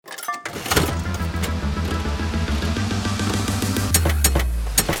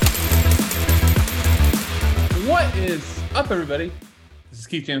up, everybody? This is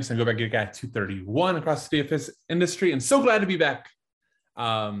Keith Jameson, Go Back Get Guy 231 across the DFS industry, and so glad to be back.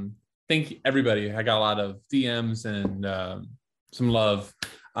 Thank you, everybody. I got a lot of DMs and some love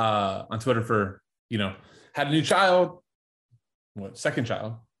on Twitter for, had a new child, second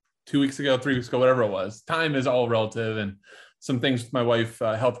child, 2 weeks ago, 3 weeks ago, whatever it was. Time is all relative, and some things with my wife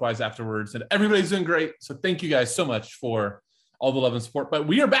health-wise afterwards, and everybody's doing great. So thank you guys so much for all the love and support. But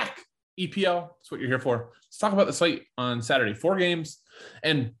we are back. EPL, that's what you're here for. Let's talk about the slate on Saturday. 4 games.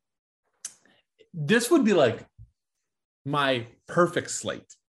 And this would be like my perfect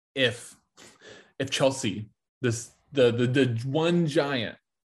slate if Chelsea, the one giant,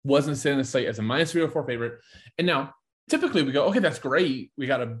 wasn't sitting in the slate as a minus 304 favorite. And now typically we go, okay, that's great. We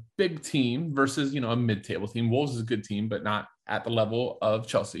got a big team versus, a mid-table team. Wolves is a good team, but not at the level of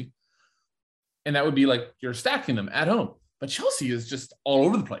Chelsea. And that would be like you're stacking them at home. But Chelsea is just all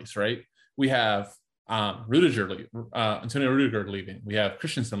over the place, right? We have Antonio Rudiger leaving. We have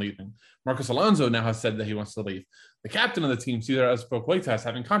Christensen leaving. Marcos Alonso now has said that he wants to leave. The captain of the team, Cesar Azpilicueta, is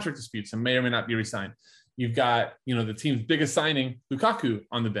having contract disputes and may or may not be re-signed. You've got, the team's biggest signing, Lukaku,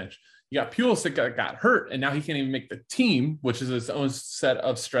 on the bench. You got Pulisic that got hurt, and now he can't even make the team, which is its own set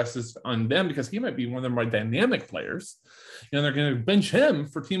of stresses on them because he might be one of the more dynamic players. They're going to bench him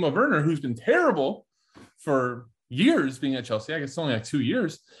for Timo Werner, who's been terrible for years being at Chelsea. I guess it's only like 2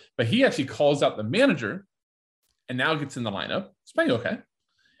 years, but he actually calls out the manager and now gets in the lineup. It's playing okay.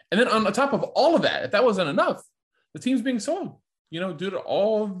 And then on the top of all of that, if that wasn't enough, the team's being sold, due to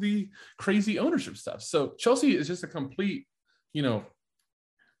all the crazy ownership stuff. So Chelsea is just a complete, I'm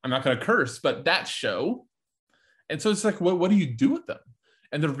not going to curse, but that show. And so it's like, what do you do with them?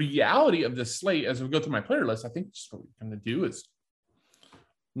 And the reality of this slate, as we go through my player list, I think just what we're going to do is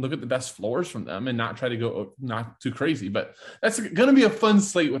look at the best floors from them and not try to go not too crazy. But that's going to be a fun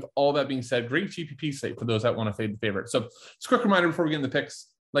slate. With all that being said, great GPP slate for those that want to fade the favorite. So just a quick reminder before we get into the picks,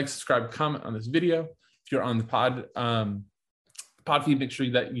 like, subscribe, comment on this video. If you're on the pod feed, make sure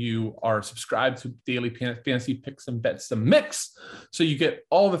that you are subscribed to daily fantasy picks and bets the mix, so you get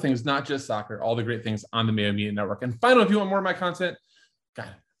all the things, not just soccer, all the great things on the Mayo Media Network. And finally, if you want more of my content,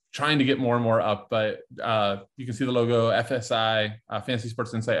 trying to get more and more up, but you can see the logo, FSI, Fantasy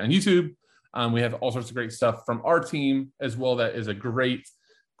Sports Insight on YouTube. We have all sorts of great stuff from our team as well. That is a great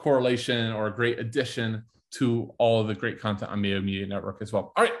correlation or a great addition to all of the great content on Mayo Media Network as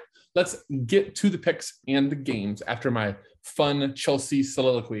well. All right, let's get to the picks and the games after my fun Chelsea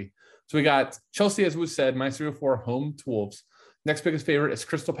soliloquy. So we got Chelsea, as we said, minus 304, home to Wolves. Next biggest favorite is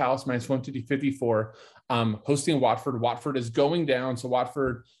Crystal Palace, minus 154, hosting Watford. Watford is going down. So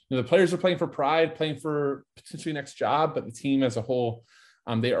Watford, the players are playing for pride, playing for potentially next job, but the team as a whole,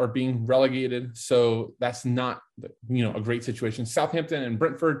 they are being relegated. So that's not, a great situation. Southampton and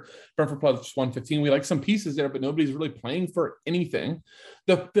Brentford plus 115. We like some pieces there, but nobody's really playing for anything.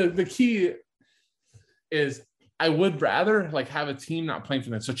 The key is I would rather have a team not playing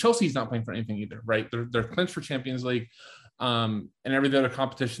for them. So Chelsea's not playing for anything either, right? They're clinched for Champions League. And every other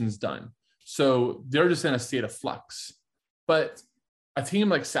competition is done. So they're just in a state of flux. But a team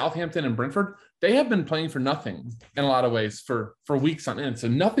like Southampton and Brentford, they have been playing for nothing in a lot of ways for weeks on end. So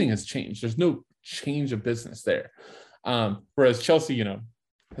nothing has changed. There's no change of business there. Whereas Chelsea,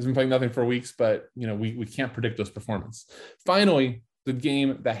 has been playing nothing for weeks, but, we can't predict those performances. Finally, the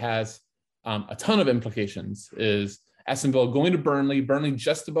game that has a ton of implications is Aston Villa going to Burnley. Burnley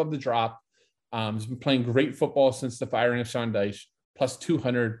just above the drop. Has been playing great football since the firing of Sean Dyche, plus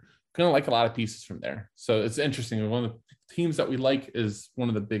 200. Going to like a lot of pieces from there. So it's interesting. One of the teams that we like is one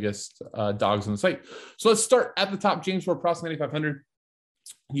of the biggest dogs on the site. So let's start at the top. James Ward-Prowse, 9,500.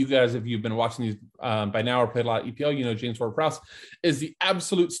 You guys, if you've been watching these by now or played a lot of EPL, James Ward-Prowse is the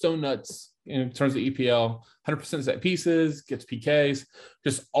absolute stone nuts in terms of EPL. 100% set pieces, gets PKs,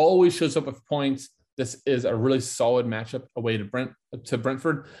 just always shows up with points. This is a really solid matchup away to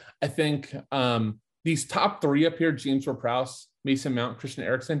Brentford. I think these top three up here, James Ward-Prowse, Mason Mount, Christian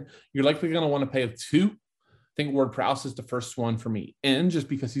Eriksen, you're likely going to want to pay 2. I think Ward-Prowse is the first one for me in just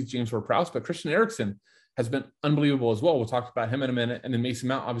because he's James Ward-Prowse, but Christian Eriksen has been unbelievable as well. We'll talk about him in a minute. And then Mason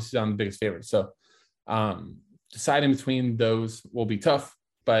Mount, obviously, I'm the biggest favorite. So deciding between those will be tough,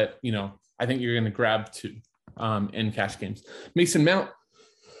 but, I think you're going to grab 2 in cash games. Mason Mount,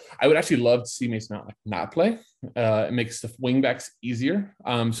 I would actually love to see Mason Mount not play. It makes the wingbacks easier.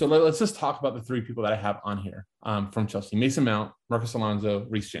 So let's just talk about the 3 people that I have on here from Chelsea: Mason Mount, Marcos Alonso,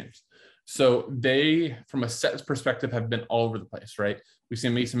 Reece James. So they, from a set perspective, have been all over the place, right? We've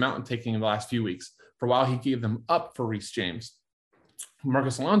seen Mason Mount taking in the last few weeks. For a while, he gave them up for Reece James.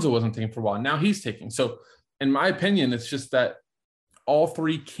 Marcos Alonso wasn't taking for a while. Now he's taking. So in my opinion, it's just that all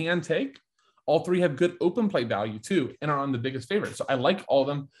 3 can take. All three have good open play value too, and are on the biggest favorite. So I like all of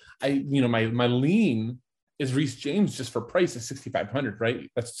them. My lean is Reece James just for price at 6,500, right?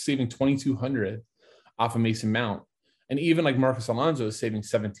 That's saving 2,200 off of Mason Mount. And even like Marcus Alonso is saving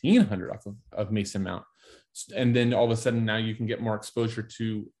 1,700 off of Mason Mount. And then all of a sudden now you can get more exposure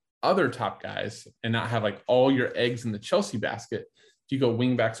to other top guys and not have like all your eggs in the Chelsea basket. You go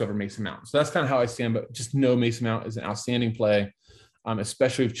wing backs over Mason Mount. So that's kind of how I stand, but just know Mason Mount is an outstanding play.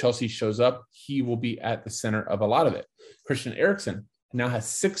 Especially if Chelsea shows up, he will be at the center of a lot of it. Christian Eriksen now has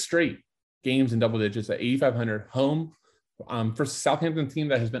 6 straight games in double digits at 8,500 home for Southampton team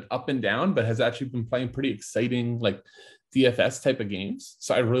that has been up and down, but has actually been playing pretty exciting, like DFS type of games.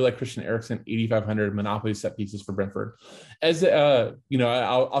 So I really like Christian Eriksen, 8,500 Monopoly set pieces for Brentford. As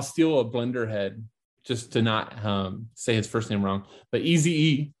I'll steal a blender head just to not say his first name wrong, but Easy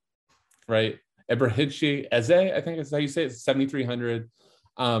E, right? Eberhichi Eze, I think is how you say it, 7,300.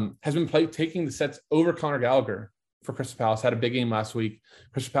 Has been taking the sets over Conor Gallagher for Crystal Palace. Had a big game last week.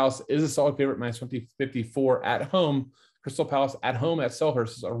 Crystal Palace is a solid favorite, minus 254 at home. Crystal Palace at home at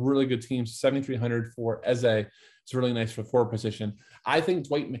Selhurst is a really good team. 7,300 for Eze. It's really nice for forward position. I think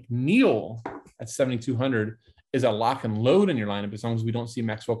Dwight McNeil at 7,200 is a lock and load in your lineup as long as we don't see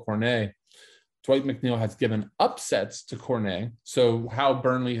Maxwell Cornet. Dwight McNeil has given upsets to Cornet. So how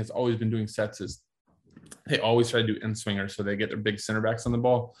Burnley has always been doing sets is they always try to do end swingers, so they get their big center backs on the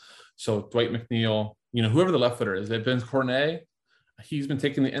ball. So Dwight McNeil, whoever the left footer is, if it's Cornet, he's been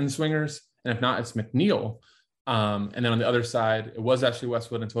taking the end swingers, and if not, it's McNeil. And then on the other side, it was actually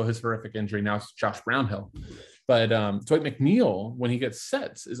Westwood until his horrific injury. Now it's Josh Brownhill. But Dwight McNeil, when he gets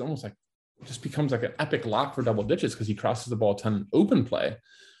sets, is almost like just becomes like an epic lock for double digits because he crosses the ball a ton in open play.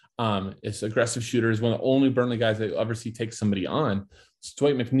 It's aggressive shooter, is one of the only Burnley guys that you'll ever see take somebody on. It's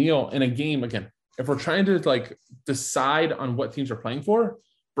Dwight McNeil in a game. Again, if we're trying to like decide on what teams are playing for,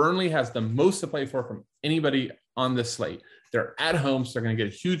 Burnley has the most to play for from anybody on this slate. They're at home, so they're going to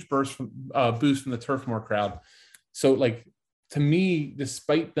get a huge boost from the Turf Moor crowd. So, like, to me,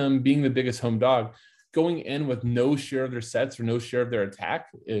 despite them being the biggest home dog, going in with no share of their sets or no share of their attack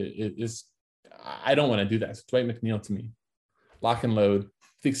is I don't want to do that. So Dwight McNeil to me, lock and load.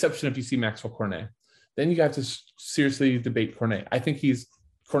 The exception if you see Maxwell Cornet, then you have to seriously debate Cornet. I think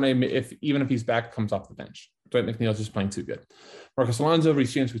Cornet, even if he's back, comes off the bench. Dwight McNeil is just playing too good. Marcus Alonso,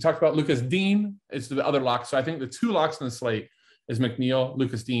 Reece James, we talked about. Lucas Dean is the other lock. So I think the 2 locks in the slate is McNeil,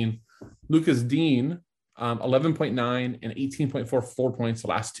 Lucas Dean. Lucas Dean, 11.9 and 18.44 points the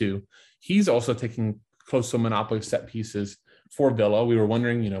last 2. He's also taking close to monopoly set pieces for Villa. We were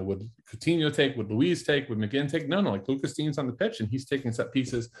wondering, would Coutinho take, would Luiz take, would McGinn take? No, like Lucas Dean's on the pitch and he's taking set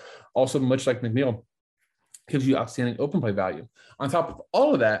pieces. Also, much like McNeil, gives you outstanding open play value. On top of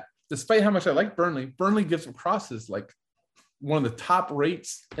all of that, despite how much I like Burnley gives them crosses like one of the top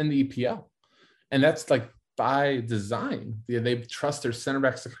rates in the EPL. And that's like by design. They trust their center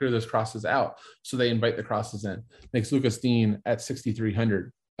backs to clear those crosses out. So they invite the crosses in. Makes Lucas Dean at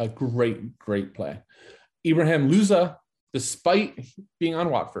 6,300 a great play. Ibrahim Louza, despite being on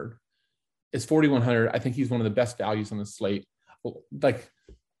Watford, is 4,100. I think he's one of the best values on the slate. Like,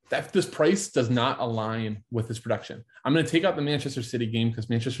 that this price does not align with his production. I'm going to take out the Manchester City game because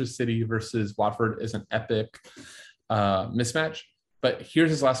Manchester City versus Watford is an epic mismatch. But here's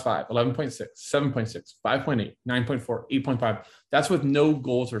his last 5: 11.6, 7.6, 5.8, 9.4, 8.5. That's with no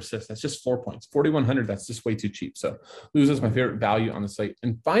goals or assists. That's just 4 points. 4,100, that's just way too cheap. So Louza is my favorite value on the slate.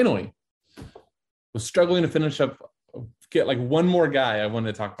 And finally, was struggling to finish up, get like one more guy I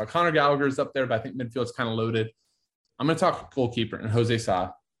wanted to talk about. Conor Gallagher is up there, but I think midfield's kind of loaded. I'm going to talk goalkeeper and Jose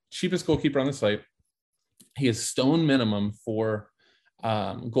Sa. Cheapest goalkeeper on the slate. He is stone minimum for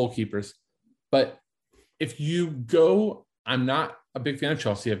goalkeepers. But if you go, I'm not a big fan of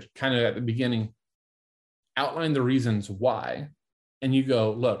Chelsea. I've kind of at the beginning outlined the reasons why. And you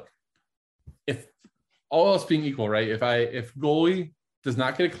go, look, if all else being equal, right? If goalie does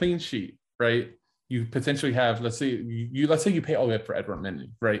not get a clean sheet, right? You potentially have, let's say you pay all the way up for Edward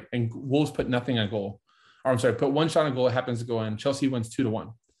Mendy, right? And Wolves put nothing on goal. Or I'm sorry, put one shot on goal, it happens to go in. Chelsea wins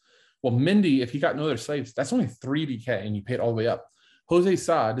 2-1. Well, Mendy, if he got no other saves, that's only 3 DK and you paid all the way up. Jose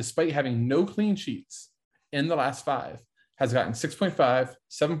Sa, despite having no clean sheets in the last 5, has gotten 6.5,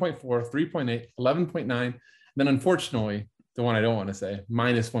 7.4, 3.8, 11.9. Then unfortunately, the one I don't want to say,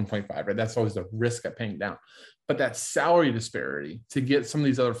 minus 1.5, right? That's always the risk at paying down. But that salary disparity to get some of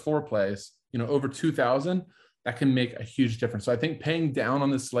these other 4 plays, over 2,000, that can make a huge difference. So I think paying down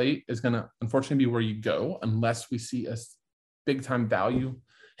on the slate is going to unfortunately be where you go unless we see a big time value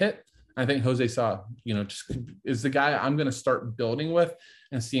hit. I think Jose Sa, just is the guy I'm going to start building with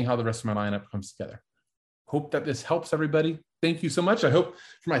and seeing how the rest of my lineup comes together. hope that this helps everybody. Thank you so much. I hope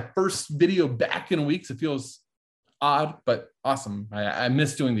for my first video back in weeks, it feels odd, but awesome. I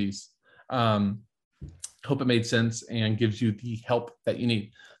miss doing these. Hope it made sense and gives you the help that you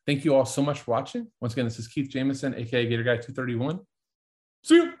need. Thank you all so much for watching. Once again, this is Keith Jamison, aka Gator Guy 231.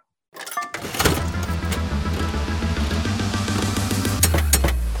 See you.